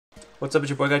What's up,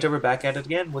 it's your boy Kytober back at it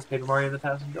again with Paper Mario and the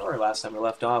Thousand Door. Last time we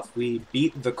left off, we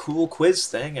beat the cool quiz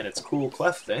thing and its cool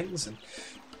clef things, and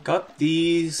got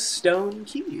the stone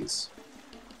keys.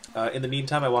 In the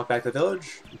meantime, I walked back to the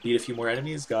village, beat a few more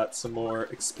enemies, got some more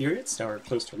experience, now we're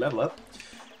close to level up.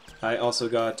 I also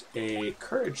got a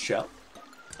courage shell,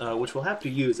 which we'll have to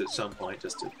use at some point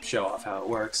just to show off how it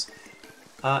works.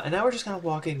 And now we're just kind of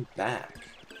walking back.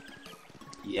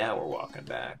 Yeah, we're walking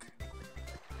back.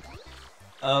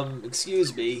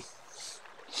 Excuse me.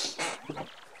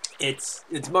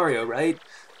 It's Mario, right?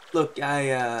 Look, see,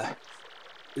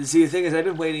 the thing is, I've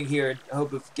been waiting here in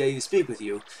hope of getting to speak with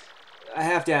you. I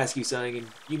have to ask you something, and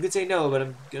you could say no, but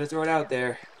I'm gonna throw it out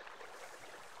there.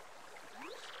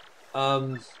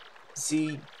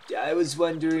 See, I was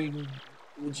wondering,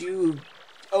 would you...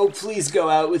 Oh, please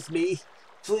go out with me.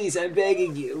 Please, I'm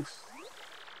begging you.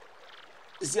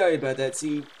 Sorry about that,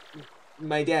 see...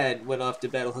 My dad went off to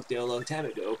battle Hooktail a long time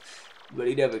ago, but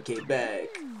he never came back.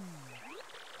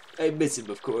 I miss him,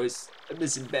 of course. I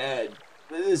miss him bad.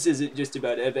 But this isn't just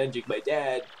about avenging my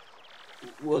dad.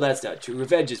 Well, that's not true.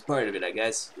 Revenge is part of it, I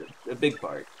guess. A big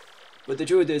part. But the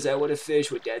truth is, I want to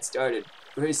finish what Dad started.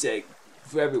 For his sake.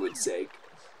 For everyone's sake.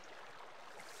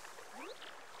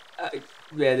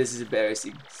 Man, this is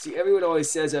embarrassing. See, everyone always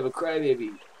says I'm a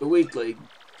crybaby, a weakling.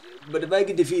 But if I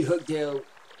can defeat Hooktail,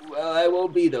 well, I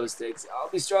won't be those things. I'll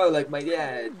be strong like my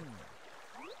dad.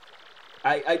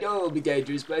 I know it'll be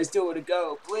dangerous, but I still want to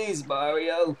go. Please,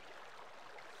 Mario.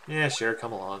 Yeah, sure,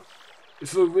 come along.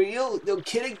 For real? No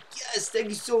kidding? Yes, thank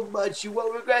you so much. You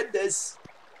won't regret this.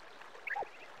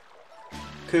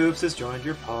 Koops has joined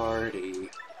your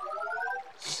party.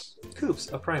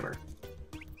 Koops, a primer.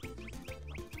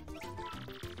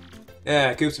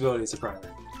 Yeah, Koops' ability is a primer.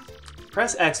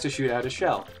 Press X to shoot out a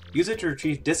shell. Use it to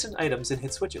retrieve distant items and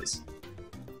hit switches.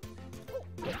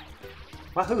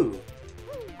 Wahoo!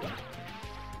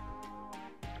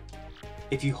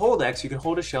 If you hold X, you can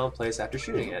hold a shell in place after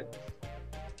shooting it.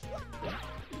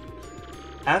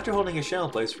 After holding a shell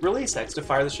in place, release X to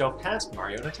fire the shell past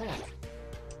Mario and attack.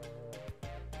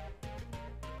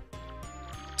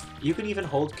 You can even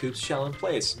hold Koops' shell in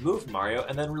place, move Mario,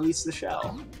 and then release the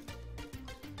shell.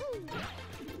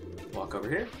 Walk over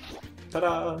here.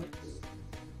 Ta-da!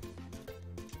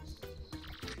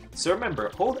 So remember,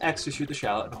 hold X to shoot the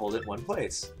shell and hold it in one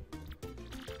place.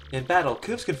 In battle,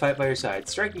 Koops can fight by your side,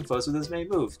 striking foes with his main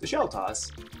move, the Shell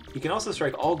Toss. He can also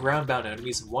strike all ground-bound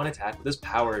enemies in one attack with his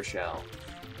Power Shell.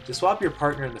 To swap your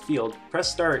partner in the field,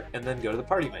 press Start and then go to the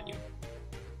party menu.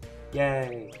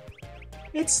 Yay!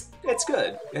 It's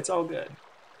good. It's all good.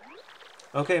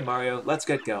 Okay, Mario, let's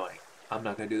get going. I'm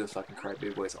not gonna do the fucking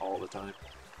crybaby voice all the time.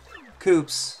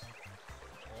 Koops.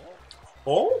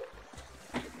 Oh?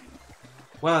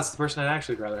 Wow, that's the person I'd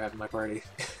actually rather have in my party.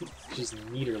 She's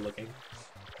neater looking.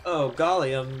 Oh,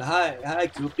 golly, hi,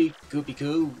 Koopy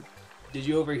Koo. Did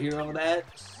you overhear all that?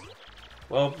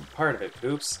 Well, part of it,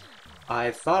 Koops.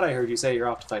 I thought I heard you say you're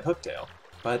off to fight Hooktail.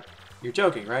 But you're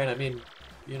joking, right? I mean,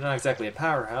 you're not exactly a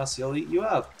powerhouse, he'll eat you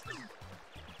up.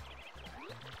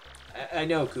 I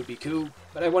know, Koopy Koo,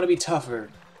 but I want to be tougher.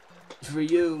 For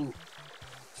you.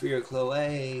 For your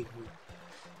Chloe.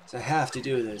 So I have to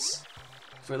do this.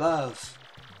 For love.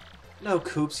 No,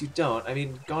 Koops, you don't. I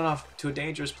mean, going off to a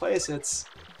dangerous place, it's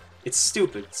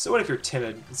stupid. So what if you're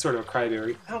timid and sort of a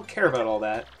crybaby? I don't care about all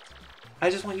that.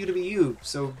 I just want you to be you,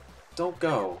 so don't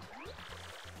go.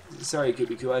 Sorry,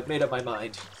 Koopy, I've made up my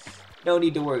mind. No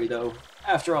need to worry, though.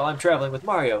 After all, I'm traveling with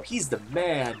Mario. He's the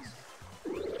man.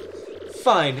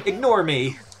 Fine, ignore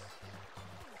me.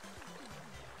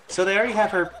 So they already have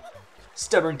her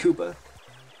stubborn Koopa.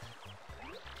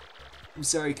 I'm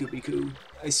sorry, Koopy.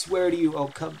 I swear to you I'll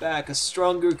come back a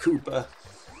stronger Koopa.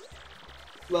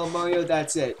 Well, Mario,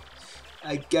 that's it.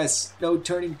 I guess no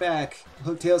turning back.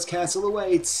 Hooktail's castle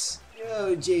awaits.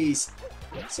 Oh, jeez.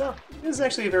 So, this is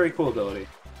actually a very cool ability.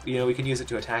 You know, we can use it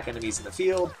to attack enemies in the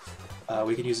field.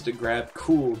 We can use it to grab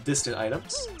cool, distant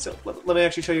items. So, let me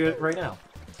actually show you it right now.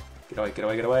 Get away, get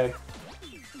away, get away.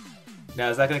 Now,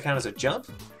 is that going to count as a jump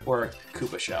or a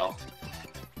Koopa shell?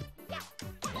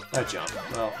 A jump.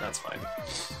 Well, that's fine.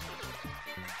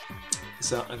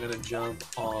 So I'm gonna jump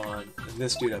on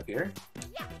this dude up here.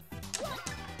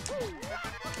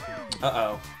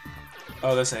 Uh-oh.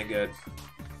 Oh, this ain't good.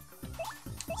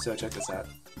 So check this out.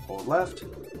 Hold left.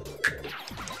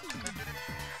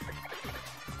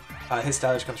 His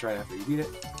stylish comes right after you beat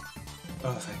it.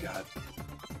 Oh, thank God.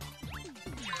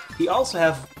 He also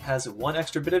has one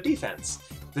extra bit of defense.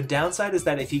 The downside is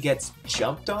that if he gets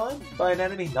jumped on by an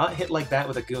enemy, not hit like that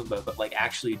with a Goomba, but like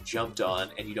actually jumped on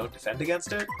and you don't defend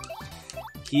against it,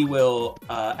 he will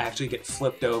actually get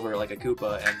flipped over like a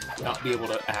Koopa and not be able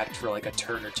to act for like a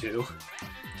turn or two.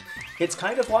 It's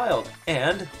kind of wild.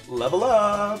 And level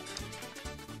up!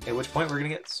 At which point we're gonna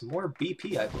get some more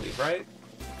BP, I believe, right?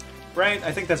 Right?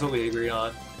 I think that's what we agreed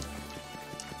on.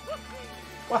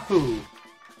 Wahoo!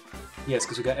 Yes,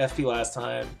 because we got FP last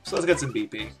time, so let's get some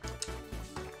BP.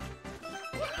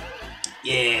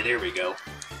 Yeah, there we go.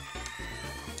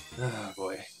 Oh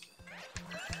boy.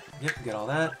 Yep, get all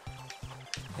that.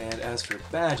 And as for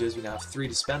badges, we now have 3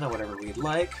 to spend on whatever we'd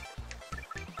like.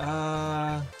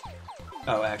 Oh,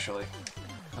 actually.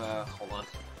 Hold on.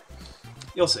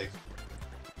 You'll see.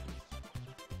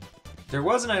 There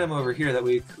was an item over here that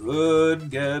we could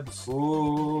get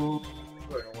before...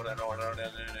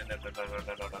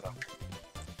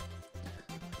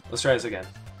 Let's try this again.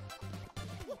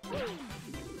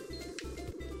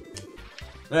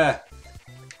 Ah.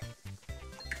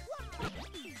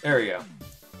 There we go.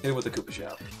 Hit him with the Koopa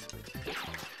Shell.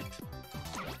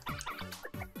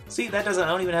 See, that doesn't... I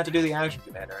don't even have to do the action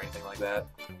command or anything like that.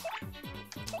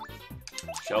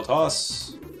 Shell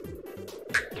toss.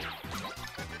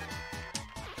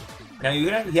 Now, he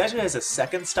actually has a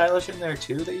second stylish in there,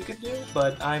 too, that you can do,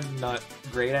 but I'm not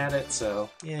great at it, so,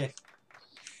 yeah.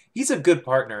 He's a good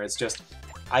partner, it's just,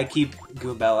 I keep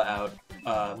Goombella out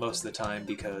most of the time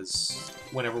because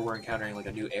whenever we're encountering, like,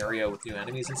 a new area with new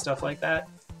enemies and stuff like that,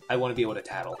 I want to be able to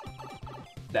tattle.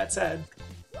 That said,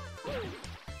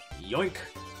 yoink!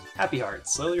 Happy Heart.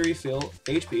 Slowly refill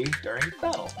HP during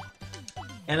battle.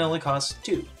 And it only costs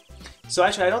 2. So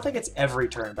actually, I don't think it's every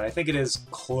turn, but I think it is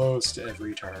close to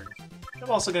every turn. I'm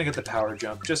also going to get the Power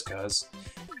Jump, just cause.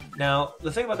 Now,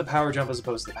 the thing about the Power Jump as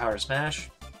opposed to the Power Smash...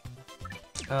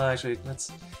 actually,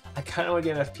 let's... I kind of want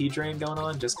to get FP Drain going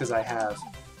on, just because I have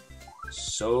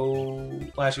so...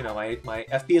 Well, actually, no, my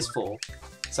FP is full.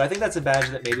 So I think that's a badge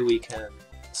that maybe we can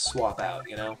swap out,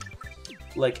 you know?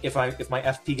 Like, if my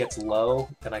FP gets low,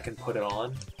 then I can put it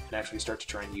on and actually start to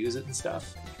try and use it and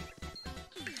stuff.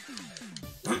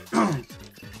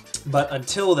 But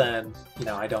until then, you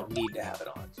know, I don't need to have it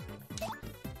on.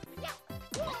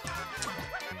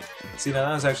 See, now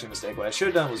that was actually a mistake. What I should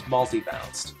have done was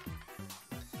multi-bounced.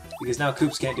 Because now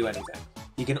Koops can't do anything.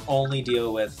 He can only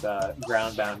deal with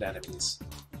ground-bound enemies.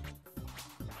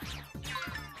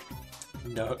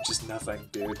 No, just nothing,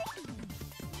 dude.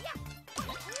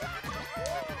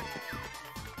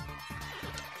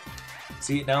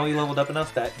 See, now we leveled up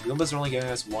enough that Goombas are only giving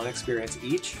us 1 experience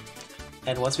each,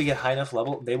 and once we get high enough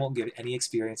level, they won't give any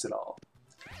experience at all.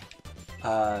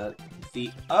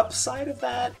 The upside of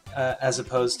that, as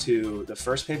opposed to the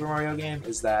first Paper Mario game,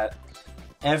 is that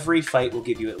every fight will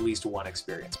give you at least 1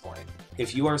 experience point.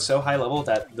 If you are so high level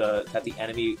that the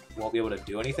enemy won't be able to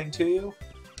do anything to you,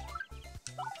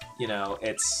 you know,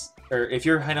 it's... Or if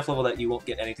you're high enough level that you won't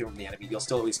get anything from the enemy, you'll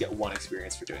still at least get 1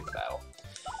 experience for doing the battle.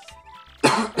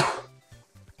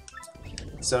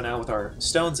 So now with our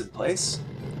stones in place,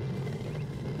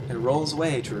 it rolls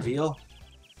away to reveal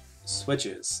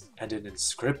switches and an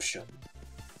inscription.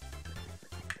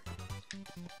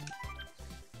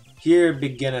 Here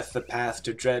beginneth the path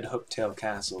to dread Hooktail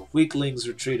Castle. Weaklings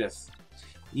retreateth.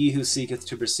 Ye who seeketh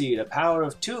to proceed, a power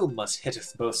of 2 must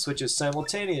hitteth both switches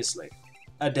simultaneously.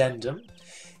 Addendum.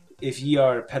 If ye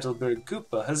are a Petalburg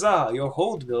Koopa, huzzah, your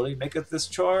hold building maketh this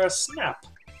chore a snap.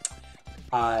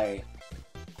 I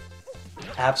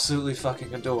absolutely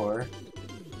fucking adore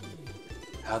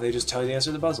how they just tell you the answer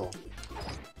to the puzzle.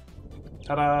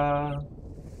 Ta-da!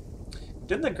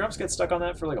 Didn't the Grumps get stuck on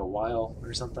that for like a while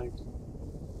or something?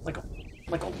 Like a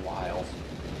while.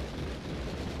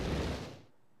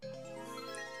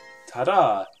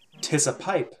 Ta-da! 'Tis a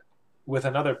pipe with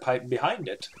another pipe behind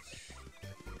it.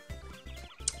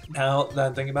 Now that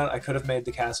I'm thinking about it, I could have made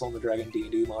the castle in the Dragon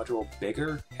D&D module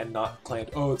bigger and not claimed,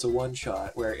 oh, it's a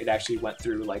one-shot, where it actually went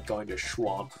through, like, going to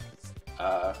Schwamp,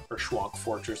 or Schwank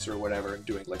Fortress or whatever, and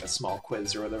doing, like, a small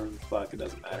quiz or whatever the fuck, it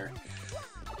doesn't matter.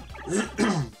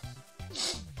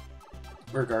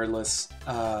 Regardless,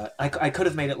 I could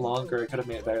have made it longer, I could have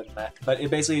made it better than that, but it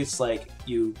basically it's like,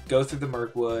 you go through the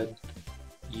Mirkwood,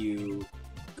 you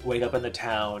wake up in the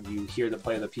town, you hear the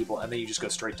play of the people, and then you just go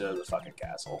straight to the fucking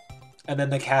castle. And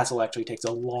then the castle actually takes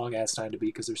a long-ass time to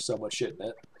beat because there's so much shit in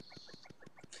it.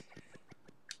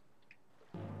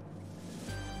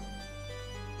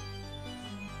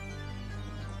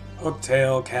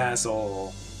 Hooktail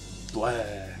Castle. Blah.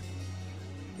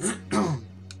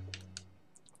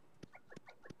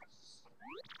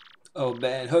 Oh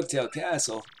man, Hooktail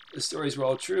Castle. The stories were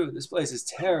all true. This place is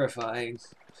terrifying.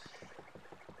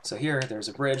 So here, there's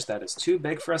a bridge that is too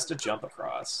big for us to jump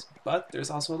across. But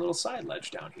there's also a little side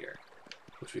ledge down here,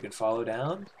 which we can follow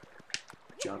down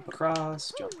jump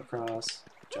across, jump across,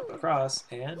 jump across,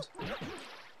 and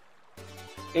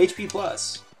HP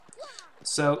plus.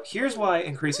 So here's why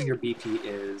increasing your BP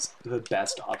is the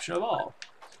best option of all.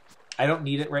 I don't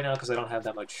need it right now because I don't have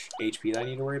that much HP that I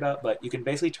need to worry about, but you can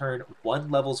basically turn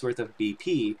 1 level's worth of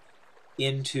BP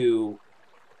into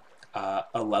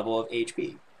a level of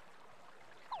HP.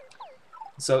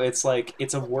 So it's like,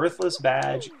 it's a worthless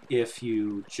badge if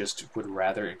you just would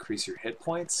rather increase your hit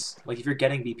points. Like if you're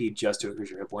getting BP just to increase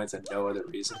your hit points and no other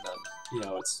reason, then, you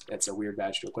know, it's a weird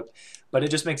badge to equip. But it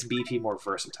just makes BP more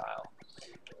versatile.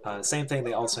 Same thing,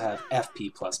 they also have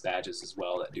FP plus badges as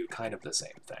well that do kind of the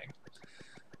same thing.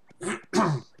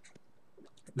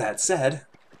 That said,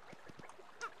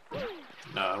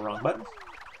 no, wrong button.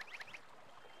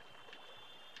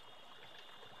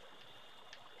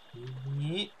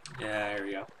 Yeah, there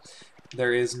we go.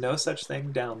 There is no such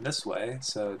thing down this way,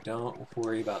 so don't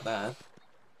worry about that.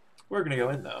 We're gonna go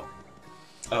in though.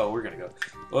 Oh, we're gonna go.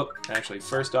 Oh, actually,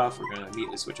 first off, we're gonna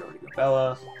immediately switch over to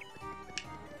Gabella.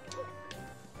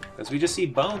 Because we just see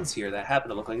bones here that happen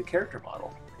to look like a character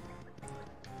model.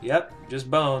 Yep,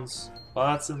 just bones.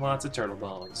 Lots and lots of turtle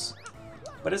bones.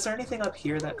 But is there anything up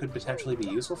here that could potentially be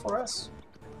useful for us?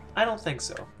 I don't think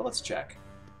so, but let's check.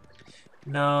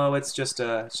 No, it's just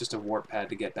a warp pad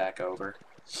to get back over.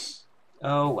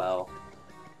 Oh well.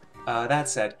 That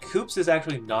said, Koops is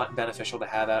actually not beneficial to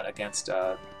have out against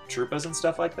Troopas and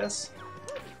stuff like this.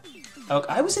 Oh,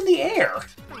 I was in the air!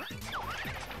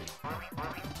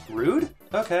 Rude?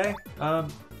 Okay. Yeah,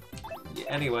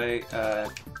 anyway,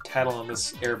 tattle on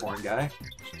this airborne guy.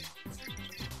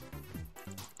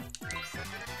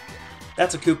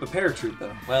 That's a Koopa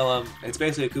Paratroopa. Well, it's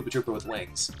basically a Koopa Troopa with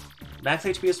wings. Max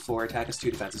HP is 4, attack is 2,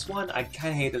 defense is 1. I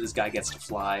kinda hate that this guy gets to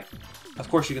fly. Of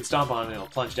course you can stomp on him and he'll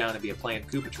plunge down and be a plain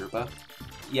Koopa Troopa.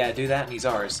 Yeah, do that and he's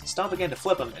ours. Stomp again to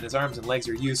flip him, and his arms and legs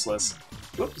are useless.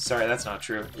 Whoops, sorry, that's not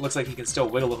true. It looks like he can still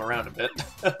wiggle him around a bit.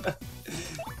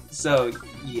 So,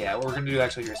 yeah, what we're gonna do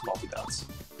actually here is multi-bounce.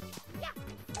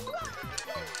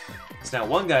 So now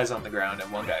one guy's on the ground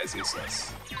and one guy is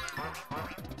useless.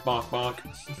 Bonk, bonk.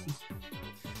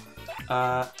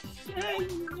 I'm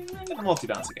gonna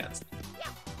multi-bounce again.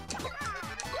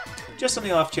 Just on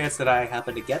the off chance that I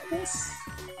happen to get this.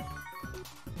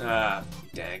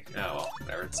 Dang. Oh well,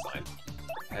 whatever, it's fine.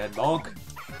 Head bonk.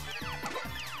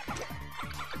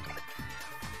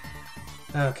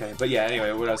 Okay, but yeah,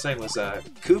 anyway, what I was saying was,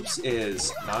 Koops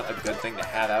is not a good thing to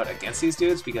have out against these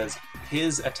dudes because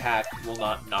his attack will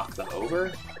not knock them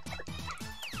over.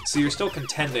 So you're still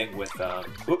contending with,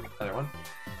 whoop, another one.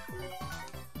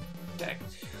 Dang.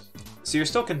 So you're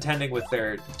still contending with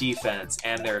their defense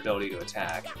and their ability to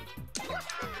attack.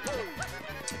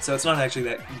 So it's not actually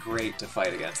that great to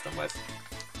fight against them with.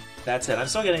 That said, I'm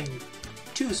still getting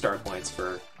 2 star points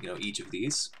for, you know, each of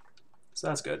these. So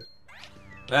that's good.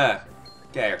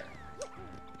 Okay.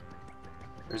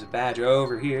 There's a badge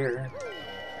over here.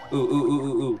 Ooh, ooh, ooh,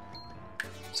 ooh, ooh.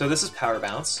 So this is Power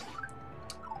Bounce.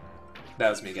 That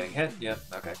was me getting hit. Yep,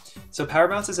 okay. So Power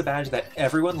Bounce is a badge that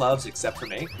everyone loves except for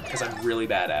me, because I'm really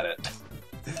bad at it.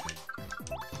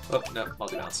 Oh, no,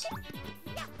 multi-bounce.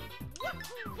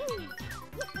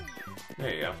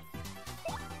 There you go.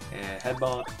 And head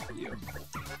bonk for you.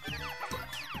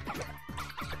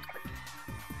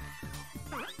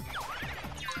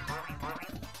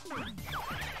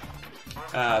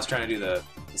 I was trying to do the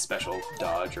special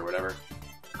dodge or whatever.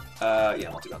 Yeah,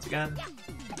 multi-bounce again.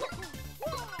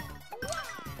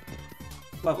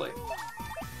 Lovely.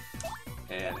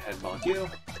 And head bonk you.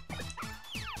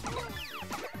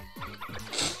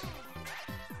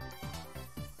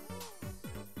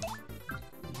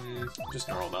 Just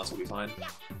normal mouse will be fine.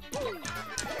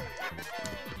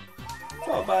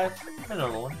 Followed by a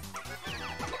normal one.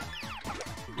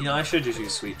 You know, I should just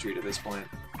use Sweet Treat at this point.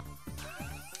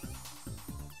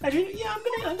 Actually, yeah,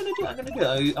 I'm gonna do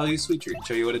it. I'll use Sweet Treat and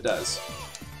show you what it does.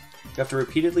 You have to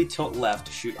repeatedly tilt left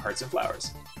to shoot hearts and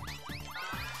flowers.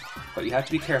 But you have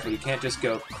to be careful, you can't just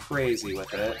go crazy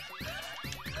with it.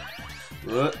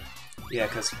 Yeah,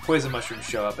 because poison mushrooms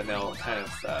show up and they'll kind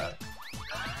of,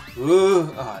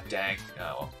 oh, dang. Oh,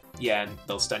 well. Yeah, and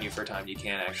they'll stun you for a time, you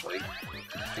can't actually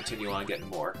continue on getting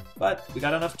more. But we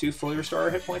got enough to fully restore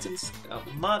our hit points, and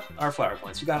not our flower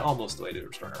points. We got almost the way to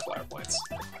restore our flower points.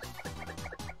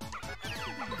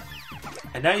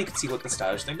 And now you can see what the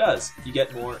stylish thing does. You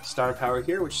get more star power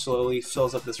here, which slowly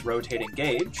fills up this rotating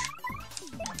gauge.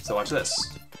 So watch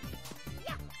this.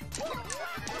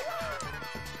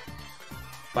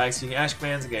 By executing Ash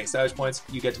commands and getting stylish points,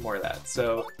 you get to more of that.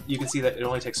 So you can see that it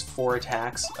only takes 4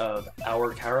 attacks of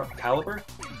our Kytober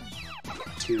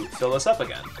to fill us up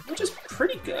again, which is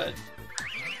pretty good.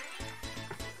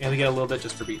 And we get a little bit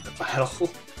just for beating the battle.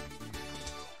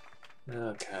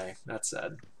 Okay, that's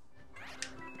sad.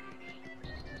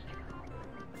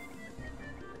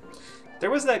 There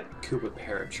was that Koopa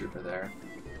paratrooper there.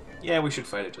 Yeah, we should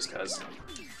fight it just cause.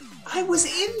 I was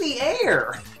in the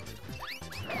air!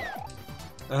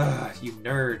 Ugh, you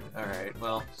nerd. Alright,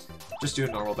 well, just do a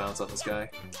normal bounce on this guy.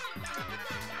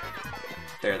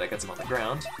 There, that gets him on the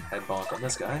ground. Head bonk on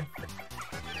this guy.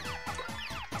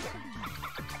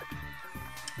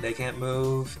 They can't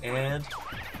move, and...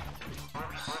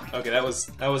 Okay, that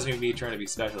wasn't even me trying to be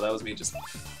special, that was me just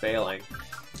failing.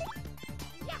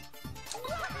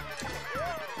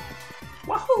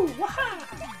 Wahoo! Waha!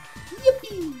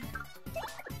 Yippee!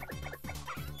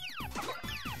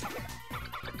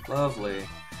 Lovely.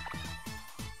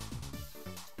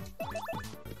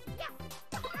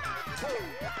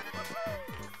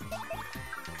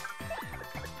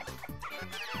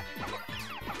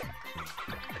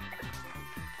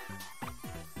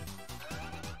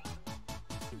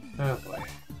 Oh boy.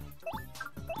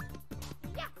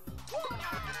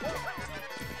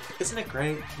 Isn't it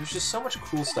great? There's just so much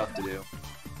cool stuff to do.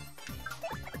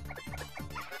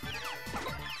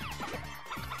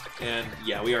 And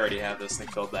yeah, we already have this thing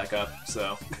filled back up,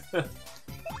 so... It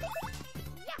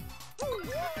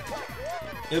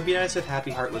would be nice if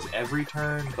Happy Heart was every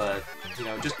turn, but, you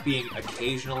know, just being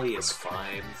occasionally is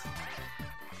fine.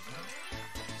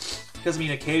 Because, I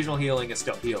mean, occasional healing is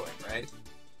still healing, right?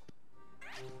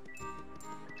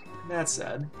 That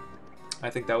said, I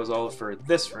think that was all for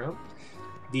this room.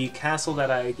 The castle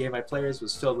that I gave my players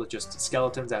was filled with just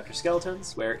skeletons after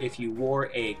skeletons, where if you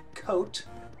wore a coat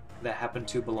that happened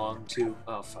to belong to...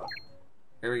 Oh, fuck.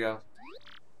 Here we go.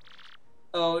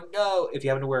 Oh, no! If you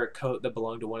happen to wear a coat that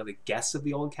belonged to one of the guests of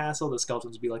the old castle, the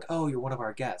skeletons would be like, oh, you're one of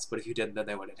our guests. But if you didn't, then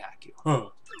they would attack you.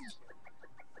 Huh.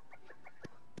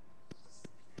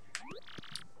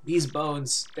 These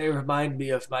bones, they remind me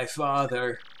of my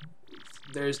father.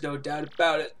 There's no doubt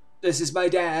about it. This is my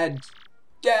dad.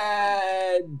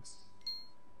 Dad!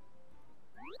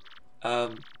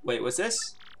 Wait, what's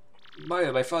this?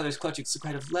 Mario, my father's clutching some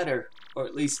kind of letter. Or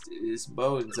at least his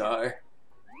bones are.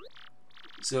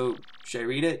 So, should I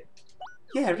read it?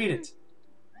 Yeah, read it.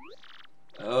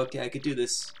 Okay, I could do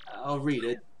this. I'll read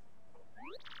it.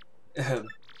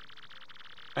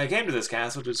 I came to this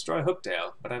castle to destroy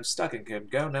Hooktail, but I'm stuck and can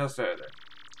go no further.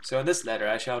 So in this letter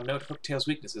I shall note Hooktail's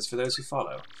weaknesses for those who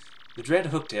follow. The dread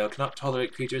Hooktail cannot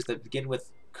tolerate creatures that begin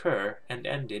with cur and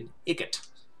end in igot.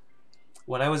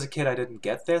 When I was a kid I didn't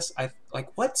get this.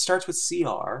 Like, what starts with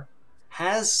CR,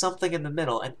 has something in the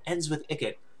middle, and ends with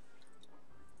igot?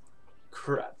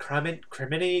 Criminy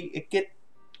igot?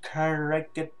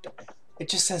 Cricket? It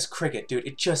just says cricket, dude.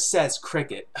 It just says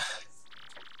cricket.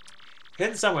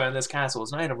 Hidden somewhere in this castle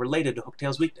is an item related to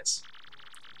Hooktail's weakness.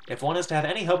 If one is to have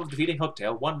any hope of defeating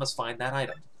Hooktail, one must find that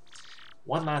item.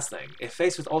 One last thing. If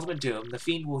faced with ultimate doom, the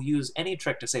fiend will use any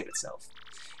trick to save itself.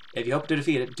 If you hope to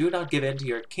defeat it, do not give in to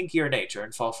your kinkier nature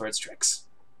and fall for its tricks.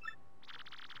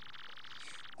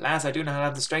 Alas, I do not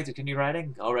have the strength to continue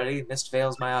writing. Already, mist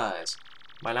veils my eyes.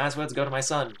 My last words go to my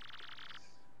son.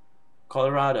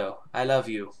 Colorado, I love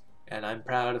you, and I'm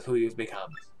proud of who you've become.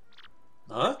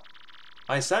 Huh?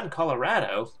 My son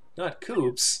Colorado? Not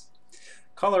Koops.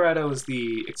 Colorado is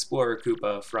the Explorer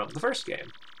Koopa from the first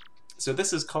game. So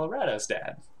this is Colorado's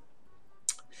dad.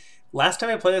 Last time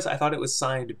I played this, I thought it was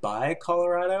signed by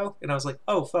Colorado, and I was like,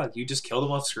 oh fuck, you just killed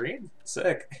him off screen?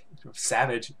 Sick.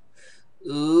 Savage.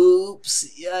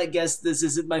 Oops, yeah, I guess this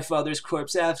isn't my father's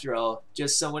corpse after all.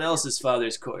 Just someone else's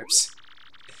father's corpse.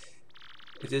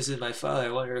 If this is my father,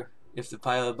 I wonder if the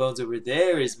pile of bones over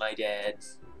there is my dad.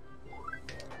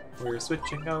 We're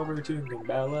switching over to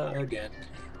Gambala again.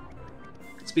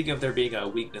 Speaking of there being a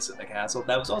weakness in the castle,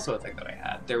 that was also a thing that I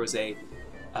had. There was a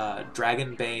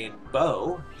Dragonbane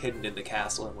bow hidden in the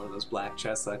castle in one of those black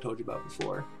chests that I told you about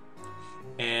before.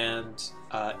 And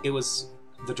it was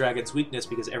the dragon's weakness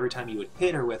because every time you would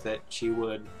hit her with it, she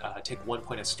would take 1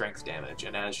 point of strength damage.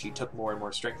 And as she took more and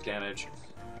more strength damage,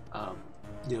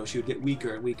 you know, she would get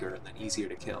weaker and weaker and then easier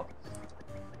to kill.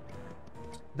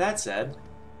 That said,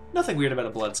 nothing weird about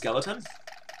a blood skeleton.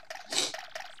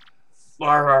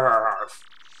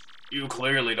 You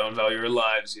clearly don't value your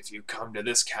lives if you come to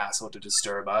this castle to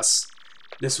disturb us.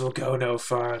 This will go no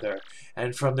farther,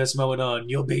 and from this moment on,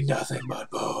 you'll be nothing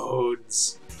but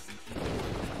bones.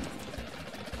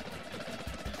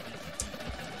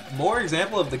 More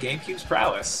example of the GameCube's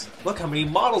prowess. Look how many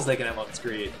models they can have on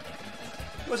screen.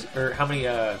 Or how many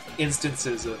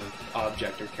instances of an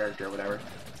object or character or whatever.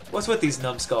 What's with these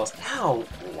numbskulls? Ow!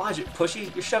 Logic,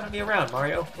 pushy, you're shoving me around,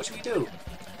 Mario. What should we do?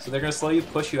 So they're gonna slowly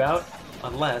push you out,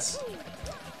 unless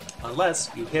unless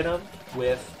you hit him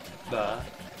with the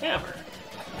hammer.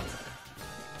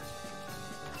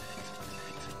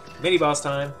 Mini boss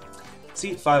time.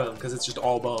 See, 5 of them, because it's just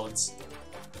all bones.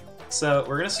 So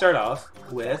we're going to start off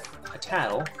with a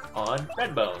tattle on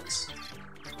red bones.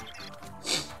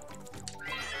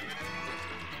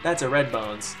 That's a red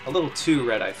bones. A little too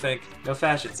red, I think. No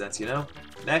fashion sense, you know?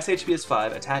 Max HP is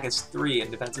 5, attack is 3,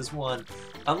 and defense is 1.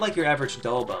 Unlike your average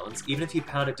dull bones, even if you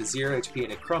pound it to 0 HP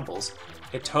and it crumbles,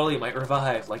 it totally might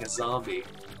revive like a zombie.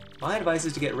 My advice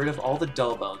is to get rid of all the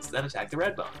dull bones, then attack the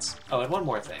red bones. Oh, and one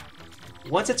more thing.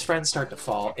 Once its friends start to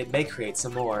fall, it may create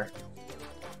some more.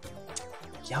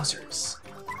 Yowzers.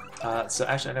 So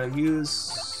actually I'm going to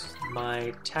use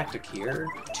my tactic here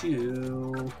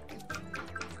to...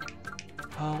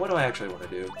 what do I actually want to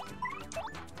do?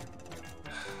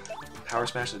 Power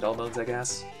smash the dull bones, I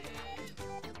guess?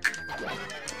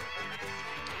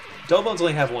 Dull bones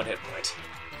only have 1 hit point.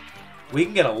 We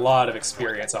can get a lot of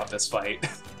experience off this fight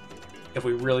if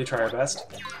we really try our best.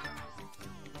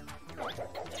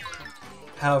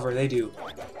 However, they do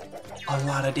a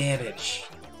lot of damage.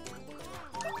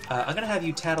 I'm gonna have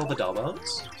you tattle the dull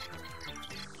bones.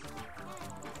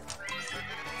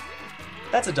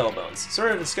 That's a dull bones.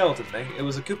 Sort of a skeleton thing. It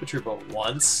was a Koopa Troopa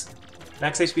once.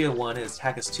 Max HP of 1, his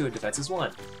attack is 2, and defense is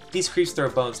 1. These creeps throw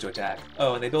bones to attack.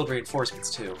 Oh, and they build reinforcements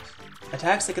too.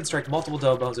 Attacks that can strike multiple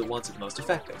dull bones at once are the most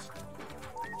effective.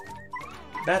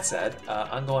 That said,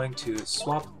 I'm going to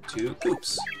swap to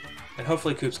Koops. And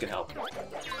hopefully Koops can help.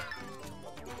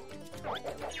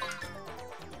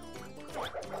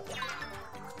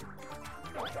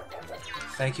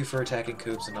 Thank you for attacking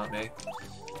Koops and not me.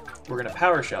 We're gonna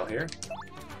Power Shell here.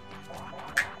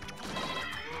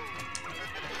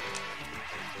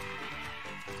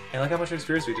 And look how much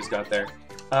experience we just got there.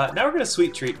 Now we're gonna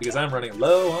Sweet Treat because I'm running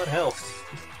low on health.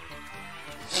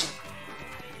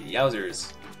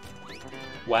 Yowzers.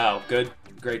 Wow, good.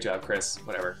 Great job, Chris.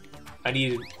 Whatever. I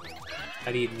need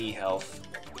knee health.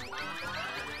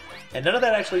 And none of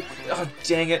that actually... Oh,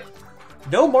 dang it.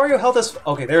 No Mario health is...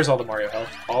 Okay, there's all the Mario health.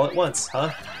 All at once,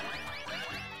 huh?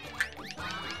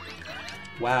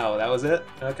 Wow, that was it?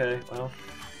 Okay, well...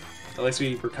 At least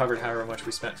we recovered however much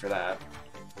we spent for that.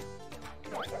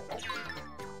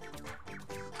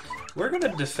 We're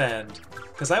gonna defend,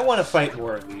 because I want to fight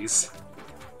more of these.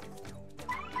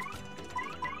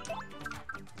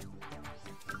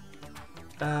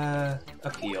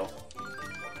 Appeal.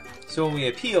 So when we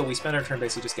appeal, we spend our turn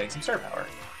basically just getting some star power.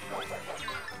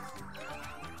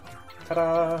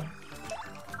 Ta-da!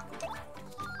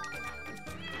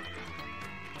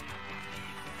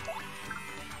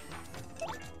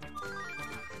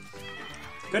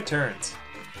 Good turns.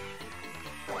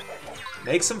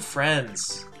 Make some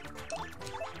friends.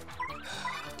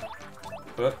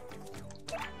 Whoop.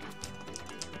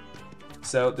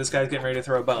 So this guy's getting ready to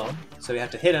throw a bone, so we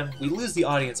have to hit him. We lose the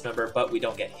audience member, but we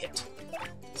don't get hit.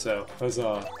 So,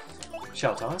 huzzah.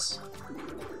 Shell toss.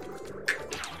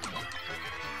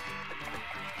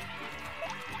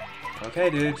 Okay,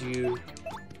 dude, you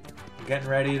getting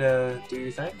ready to do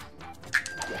your thing?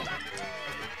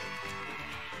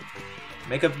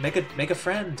 Make a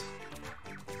friend.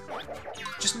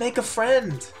 Just make a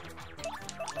friend.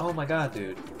 Oh my god,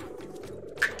 dude.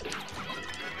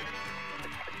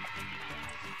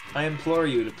 I implore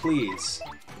you to please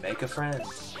make a friend.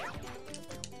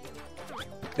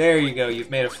 There you go,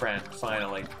 you've made a friend,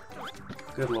 finally.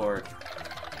 Good lord.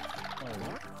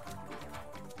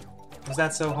 Was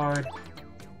that so hard?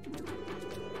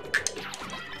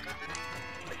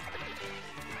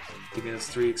 Give me those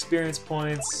 3 experience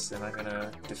points, and I'm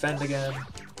gonna defend again.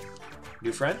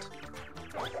 New friend?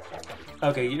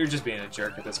 Okay, you're just being a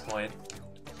jerk at this point.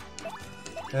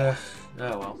 Oh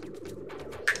well.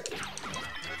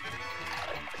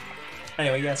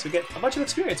 Anyway, yes, we get a bunch of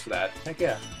experience for that. Heck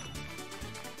yeah.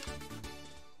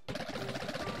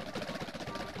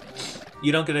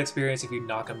 You don't get experience if you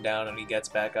knock him down and he gets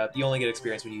back up. You only get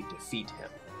experience when you defeat him.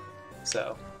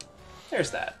 So,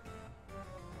 there's that.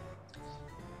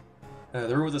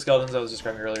 The room with the skeletons I was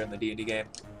describing earlier in the D&D game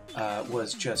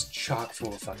was just chock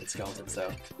full of fucking skeletons,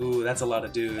 though. Ooh, that's a lot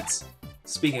of dudes.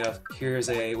 Speaking of, here's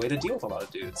a way to deal with a lot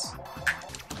of dudes.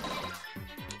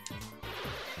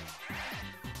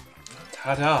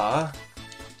 Ta-da!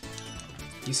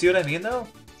 You see what I mean, though?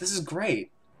 This is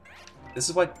great. This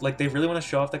is what, like, they really want to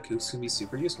show off that Koops can be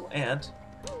super useful. And,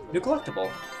 new collectible,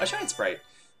 a Shine Sprite.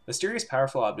 Mysterious,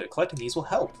 powerful object. Collecting these will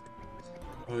help.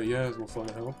 Oh yeah, it will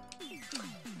fucking help.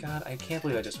 God, I can't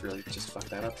believe I just fucked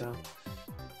that up, though.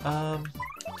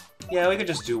 Yeah, we can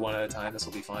just do one at a time. This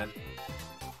will be fine.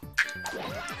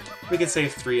 We can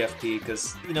save 3 FP,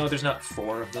 because, you know, there's not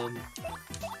 4 of them.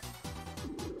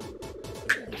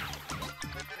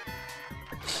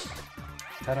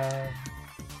 Ta-da!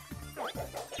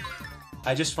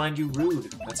 I just find you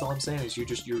rude. That's all I'm saying. Is you're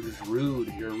just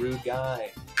rude. You're a rude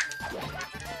guy.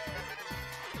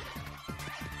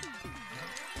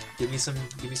 Give me some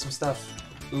stuff.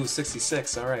 Ooh,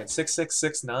 66. All right,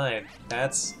 6669.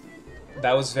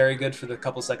 That was very good for the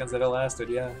couple seconds that it lasted.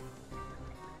 Yeah.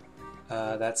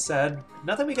 That said,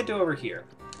 nothing we can do over here,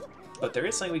 but there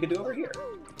is something we can do over here,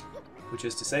 which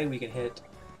is to say we can hit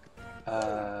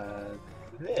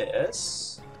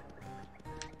this.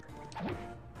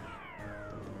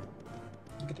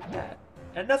 We can do that,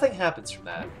 and nothing happens from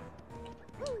that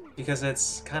because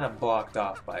it's kind of blocked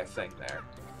off by a thing there.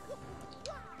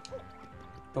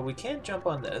 But we can jump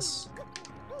on this.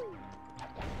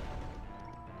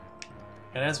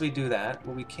 And as we do that,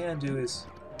 what we can do is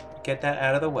get that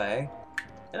out of the way.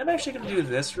 And I'm actually going to do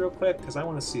this real quick, because I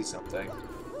want to see something.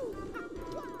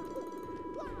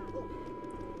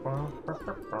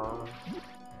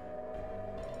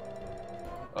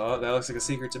 Oh, that looks like a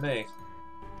secret to me.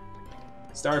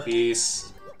 Star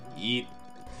piece. Yeet.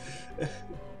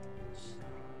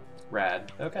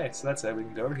 Rad. Okay, so that's it. We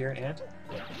can go over here and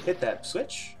hit that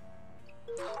switch.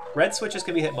 Red switches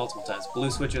can be hit multiple times.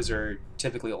 Blue switches are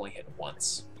typically only hit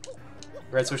once.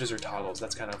 Red switches are toggles.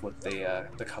 That's kind of what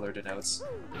the color denotes.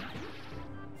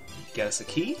 Get us a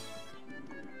key.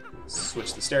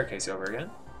 Switch the staircase over again.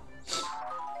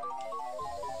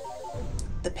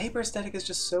 The paper aesthetic is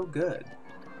just so good.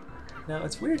 Now,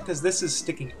 it's weird because this is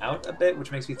sticking out a bit,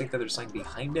 which makes me think that there's something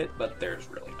behind it, but there's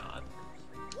really not.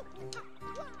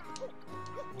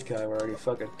 God, we're already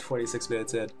fucking 26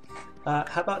 minutes in. How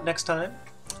about next time?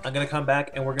 I'm gonna come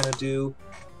back and we're gonna do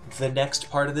the next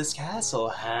part of this castle,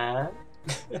 huh?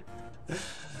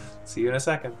 See you in a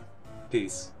second.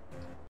 Peace.